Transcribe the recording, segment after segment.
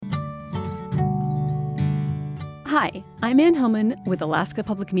Hi, I'm Ann Hellman with Alaska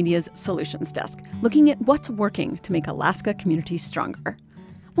Public Media's Solutions Desk, looking at what's working to make Alaska communities stronger.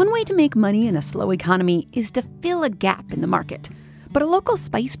 One way to make money in a slow economy is to fill a gap in the market. But a local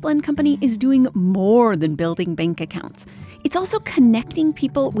spice blend company is doing more than building bank accounts. It's also connecting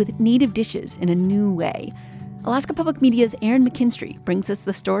people with native dishes in a new way. Alaska Public Media's Erin McKinstry brings us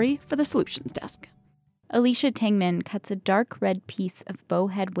the story for the Solutions Desk. Alicia Tangman cuts a dark red piece of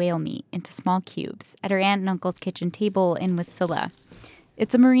bowhead whale meat into small cubes at her aunt and uncle's kitchen table in Wasilla.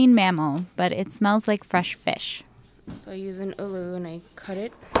 It's a marine mammal, but it smells like fresh fish. So I use an ulu and I cut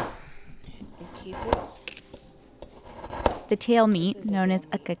it in pieces. The tail meat, known as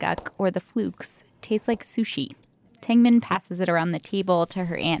akagak or the flukes, tastes like sushi. Tangman passes it around the table to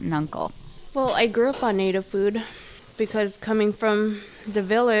her aunt and uncle. Well, I grew up on native food because coming from the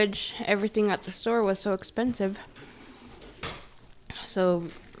village, everything at the store was so expensive. So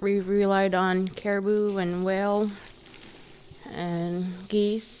we relied on caribou and whale and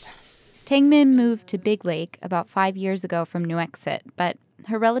geese. Tangman moved to Big Lake about 5 years ago from Nuiqsut, but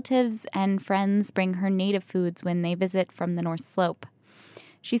her relatives and friends bring her native foods when they visit from the North Slope.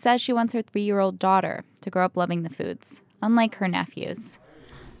 She says she wants her 3-year-old daughter to grow up loving the foods, unlike her nephews.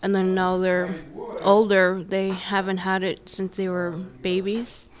 And then now they're older. They haven't had it since they were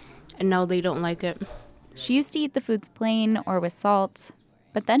babies, and now they don't like it. She used to eat the foods plain or with salt,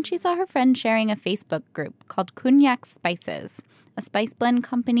 but then she saw her friend sharing a Facebook group called Kunyak Spices, a spice blend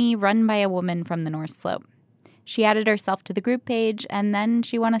company run by a woman from the North Slope. She added herself to the group page, and then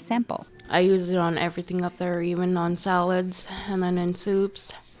she won a sample. I use it on everything up there, even on salads, and then in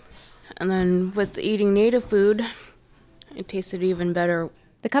soups. And then with eating native food, it tasted even better.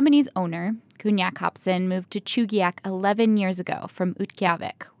 The company's owner, Kunyak Hobson, moved to Chugiak 11 years ago from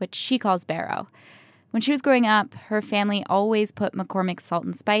Utqiagvik, which she calls Barrow. When she was growing up, her family always put McCormick's salt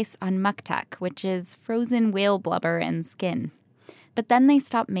and spice on muktak, which is frozen whale blubber and skin. But then they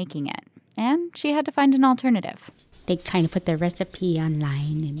stopped making it, and she had to find an alternative. They kind of put the recipe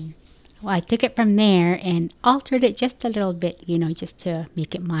online, and I took it from there and altered it just a little bit, just to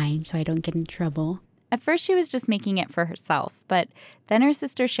make it mine so I don't get in trouble. At first, she was just making it for herself, but then her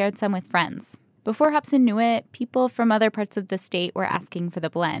sister shared some with friends. Before Hobson knew it, people from other parts of the state were asking for the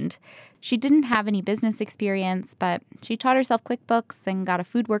blend. She didn't have any business experience, but she taught herself QuickBooks and got a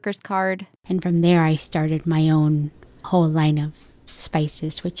food worker's card. And from there, I started my own whole line of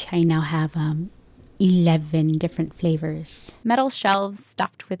spices, which I now have 11 different flavors. Metal shelves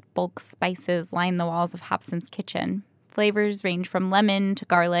stuffed with bulk spices line the walls of Hobson's kitchen. Flavors range from lemon to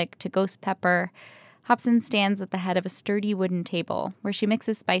garlic to ghost pepper. Hobson stands at the head of a sturdy wooden table where she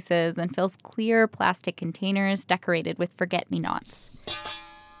mixes spices and fills clear plastic containers decorated with forget-me-nots.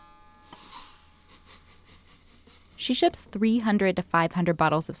 She ships 300 to 500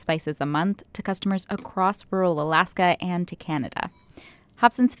 bottles of spices a month to customers across rural Alaska and to Canada.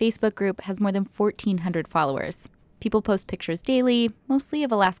 Hobson's Facebook group has more than 1,400 followers. People post pictures daily, mostly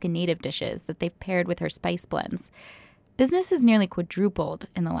of Alaska native dishes that they've paired with her spice blends. Business has nearly quadrupled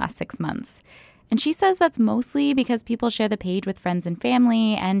in the last 6 months. And she says that's mostly because people share the page with friends and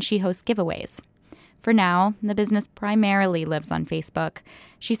family, and she hosts giveaways. For now, the business primarily lives on Facebook.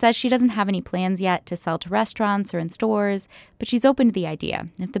 She says she doesn't have any plans yet to sell to restaurants or in stores, but she's open to the idea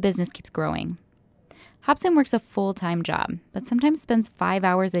if the business keeps growing. Hobson works a full-time job, but sometimes spends 5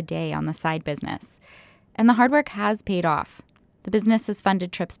 hours a day on the side business. And the hard work has paid off. The business has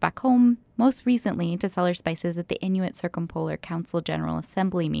funded trips back home, most recently to sell her spices at the Inuit Circumpolar Council General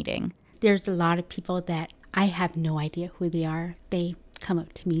Assembly meeting. There's a lot of people that I have no idea who they are. They come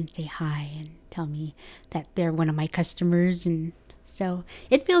up to me and say hi and tell me that they're one of my customers. And so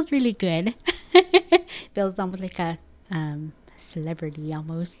it feels really good. It feels almost like a celebrity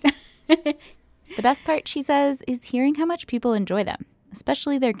almost. The best part, she says, is hearing how much people enjoy them,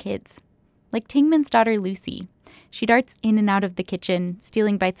 especially their kids. Like Tangman's daughter, Lucy. She darts in and out of the kitchen,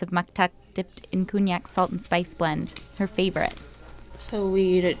 stealing bites of muktak dipped in Kunyak salt and spice blend, her favorite. So we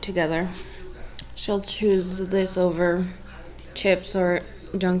eat it together. She'll choose this over chips or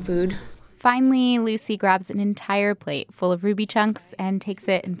junk food. Finally, Lucy grabs an entire plate full of ruby chunks and takes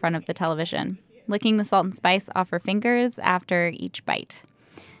it in front of the television, licking the salt and spice off her fingers after each bite.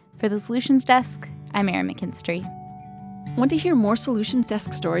 For the Solutions Desk, I'm Erin McKinstry. Want to hear more Solutions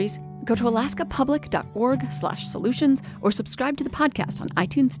Desk stories? Go to alaskapublic.org/solutions or subscribe to the podcast on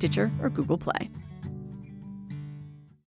iTunes, Stitcher, or Google Play.